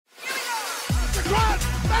the cross.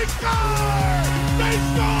 They score! They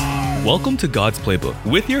score! Welcome to God's Playbook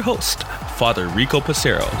with your host, Father Rico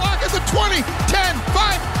Passero. Lock at the 20, 10,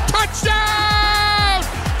 5, touchdown!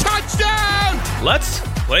 Touchdown! Let's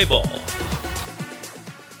play ball.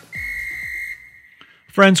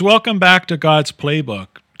 Friends, welcome back to God's Playbook.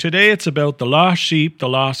 Today it's about the lost sheep, the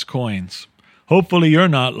lost coins. Hopefully you're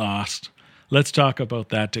not lost. Let's talk about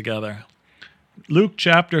that together. Luke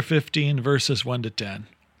chapter 15, verses 1 to 10.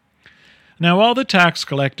 Now all the tax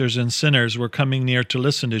collectors and sinners were coming near to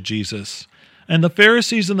listen to Jesus, and the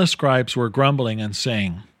Pharisees and the scribes were grumbling and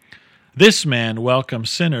saying, "This man welcomes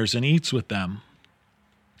sinners and eats with them."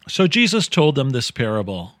 So Jesus told them this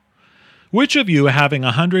parable. "Which of you, having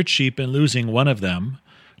 100 sheep and losing one of them,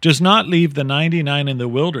 does not leave the 99 in the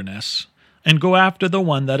wilderness and go after the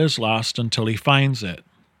one that is lost until he finds it?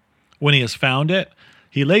 When he has found it,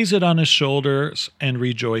 he lays it on his shoulders and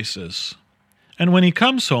rejoices. And when he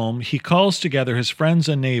comes home, he calls together his friends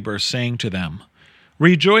and neighbors, saying to them,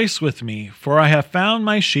 'Rejoice with me, for I have found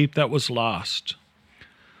my sheep that was lost.'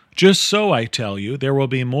 Just so, I tell you, there will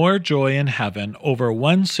be more joy in heaven over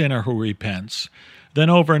one sinner who repents than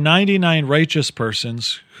over 99 righteous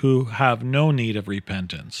persons who have no need of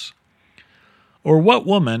repentance. Or what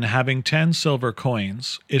woman, having 10 silver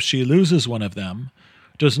coins, if she loses one of them,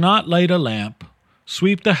 does not light a lamp,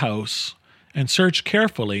 sweep the house, and search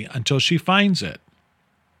carefully until she finds it?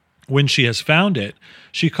 When she has found it,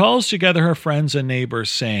 she calls together her friends and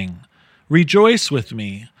neighbors, saying, 'Rejoice with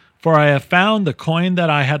me, for I have found the coin that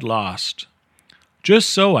I had lost.' Just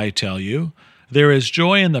so, I tell you, there is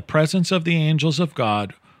joy in the presence of the angels of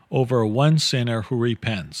God over one sinner who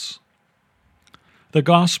repents." The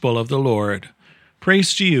Gospel of the Lord.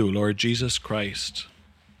 Praise to you, Lord Jesus Christ.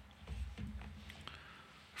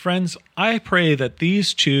 Friends, I pray that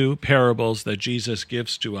these two parables that Jesus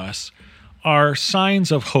gives to us are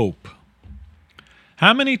signs of hope.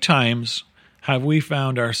 How many times have we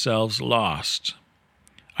found ourselves lost?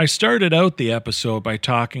 I started out the episode by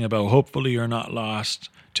talking about hopefully you're not lost,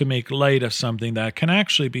 to make light of something that can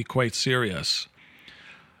actually be quite serious.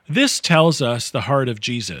 This tells us the heart of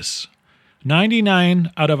Jesus.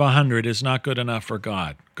 99 out of 100 is not good enough for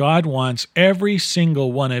God. God wants every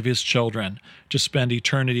single one of his children to spend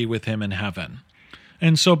eternity with him in heaven.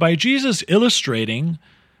 And so by Jesus illustrating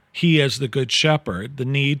he as the good shepherd, the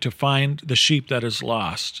need to find the sheep that is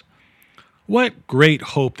lost, what great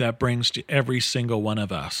hope that brings to every single one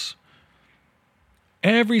of us.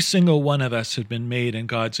 Every single one of us have been made in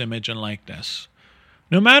God's image and likeness.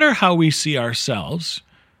 No matter how we see ourselves,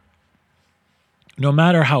 no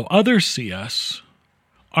matter how others see us,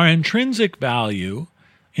 our intrinsic value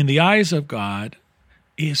in the eyes of God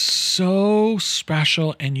is so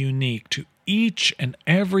special and unique to each and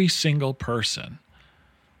every single person.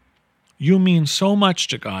 You mean so much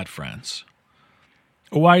to God, friends.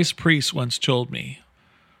 A wise priest once told me,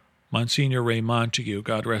 Monsignor Ray Montague,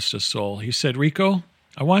 God rest his soul, he said, "Rico,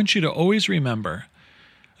 I want you to always remember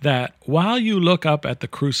that while you look up at the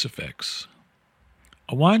crucifix,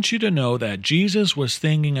 I want you to know that Jesus was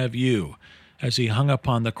thinking of you as he hung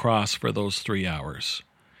upon the cross for those 3 hours.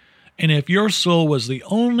 And if your soul was the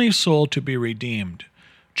only soul to be redeemed,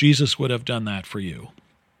 Jesus would have done that for you."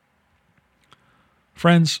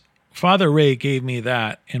 Friends, Father Ray gave me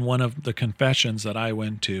that in one of the confessions that I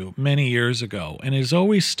went to many years ago, and it has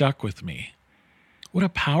always stuck with me. What a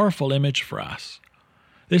powerful image for us.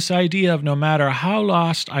 This idea of no matter how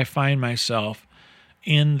lost I find myself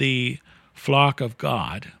in the flock of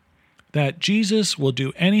God, that Jesus will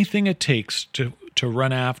do anything it takes to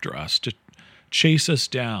run after us, to chase us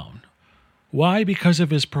down. Why? Because of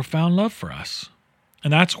his profound love for us.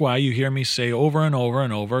 And that's why you hear me say over and over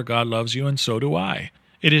and over, God loves you and so do I.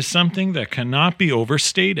 It is something that cannot be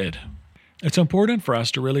overstated. It's important for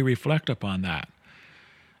us to really reflect upon that.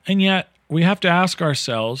 And yet, we have to ask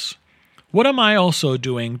ourselves, what am I also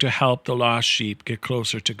doing to help the lost sheep get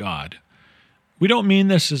closer to God? We don't mean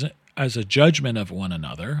this as a judgment of one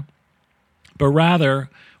another, but rather,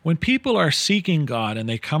 when people are seeking God and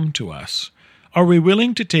they come to us, are we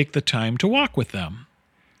willing to take the time to walk with them?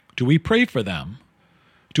 Do we pray for them?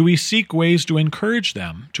 Do we seek ways to encourage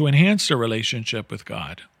them to enhance their relationship with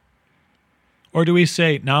God? Or do we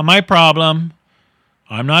say, "Not my problem.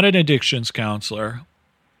 I'm not an addictions counselor.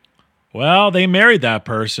 Well, they married that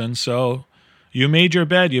person, so you made your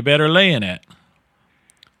bed, you better lay in it."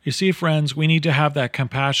 You see, friends, we need to have that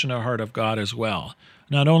compassionate heart of God as well.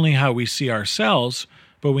 Not only how we see ourselves,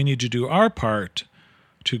 but we need to do our part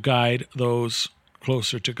to guide those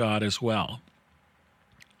closer to God as well.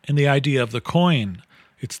 And the idea of the coin,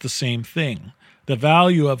 it's the same thing. The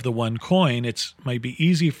value of the one coin, it might be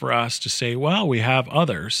easy for us to say, well, we have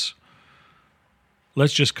others.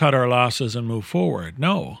 let's just cut our losses and move forward.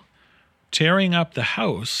 No. Tearing up the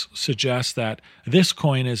house suggests that this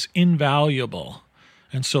coin is invaluable.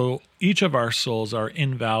 And so each of our souls are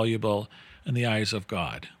invaluable in the eyes of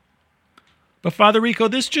God. But Father Rico,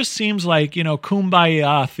 this just seems like,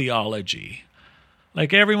 kumbaya theology.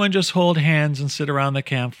 Like everyone just hold hands and sit around the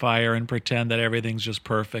campfire and pretend that everything's just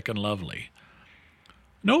perfect and lovely.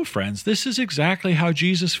 No, friends, this is exactly how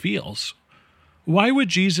Jesus feels. Why would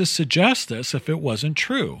Jesus suggest this if it wasn't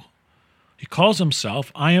true? He calls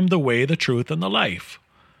himself, I am the way, the truth, and the life.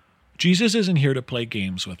 Jesus isn't here to play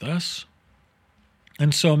games with us.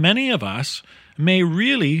 And so many of us may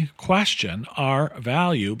really question our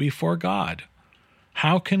value before God.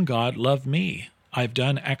 How can God love me? I've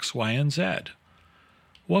done X, Y, and Z.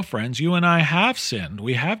 Well, friends, you and I have sinned.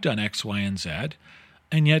 We have done X, Y, and Z,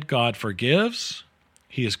 and yet God forgives.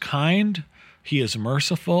 He is kind. He is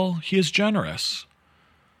merciful. He is generous.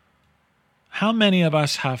 How many of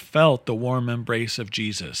us have felt the warm embrace of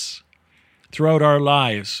Jesus? Throughout our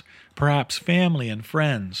lives, perhaps family and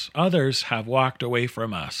friends, others have walked away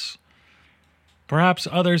from us. Perhaps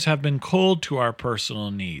others have been cold to our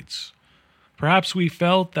personal needs. Perhaps we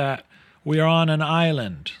felt that we are on an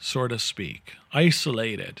island, so to speak,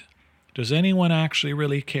 isolated. Does anyone actually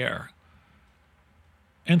really care?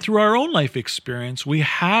 And through our own life experience, we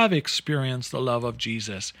have experienced the love of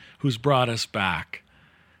Jesus who's brought us back.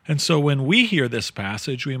 And so when we hear this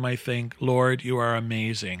passage, we might think, Lord, you are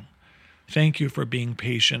amazing. Thank you for being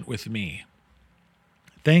patient with me.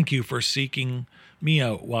 Thank you for seeking me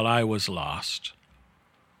out while I was lost.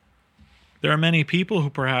 There are many people who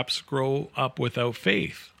perhaps grow up without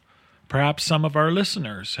faith. Perhaps some of our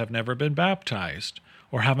listeners have never been baptized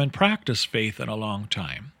or haven't practiced faith in a long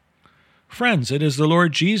time. Friends, it is the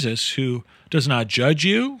Lord Jesus who does not judge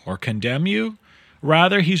you or condemn you.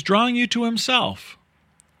 Rather, he's drawing you to himself.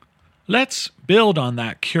 Let's build on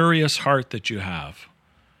that curious heart that you have.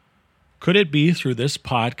 Could it be through this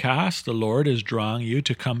podcast the Lord is drawing you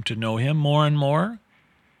to come to know him more and more?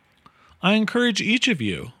 I encourage each of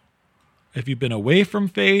you, if you've been away from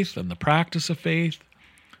faith and the practice of faith,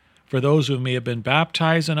 for those who may have been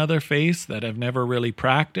baptized in other faiths that have never really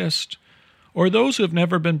practiced, or those who have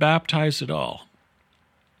never been baptized at all,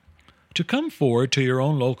 to come forward to your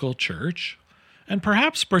own local church and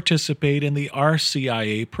perhaps participate in the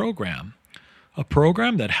RCIA program, a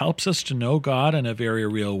program that helps us to know God in a very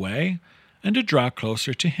real way and to draw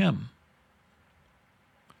closer to him.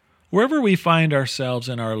 Wherever we find ourselves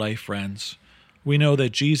in our life, friends, we know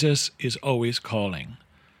that Jesus is always calling.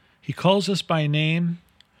 He calls us by name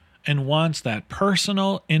and wants that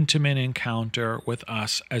personal, intimate encounter with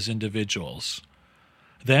us as individuals.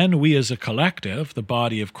 Then we as a collective, the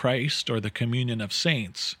body of Christ or the communion of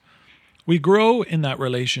saints, we grow in that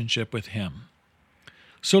relationship with him.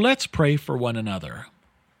 So let's pray for one another.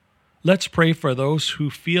 Let's pray for those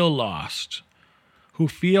who feel lost, who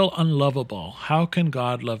feel unlovable. How can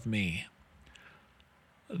God love me?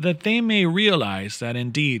 That they may realize that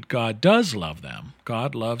indeed God does love them.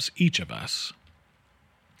 God loves each of us.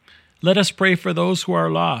 Let us pray for those who are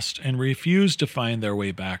lost and refuse to find their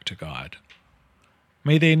way back to God.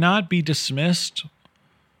 May they not be dismissed.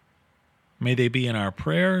 May they be in our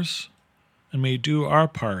prayers, and may do our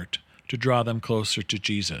part to draw them closer to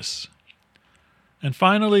Jesus. And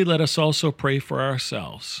finally, let us also pray for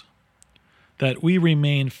ourselves, that we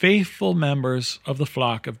remain faithful members of the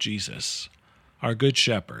flock of Jesus, our Good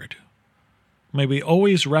Shepherd. May we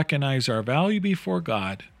always recognize our value before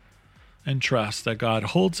God and trust that God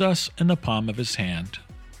holds us in the palm of his hand.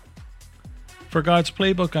 For God's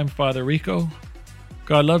Playbook, I'm Father Rico.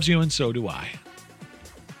 God loves you, and so do I.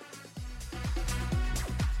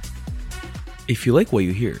 If you like what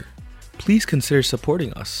you hear, please consider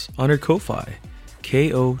supporting us on our Ko-Fi,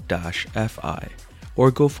 Ko-Fi,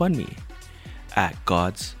 or GoFundMe at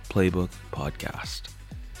God's Playbook Podcast.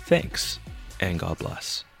 Thanks, and God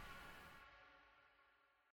bless.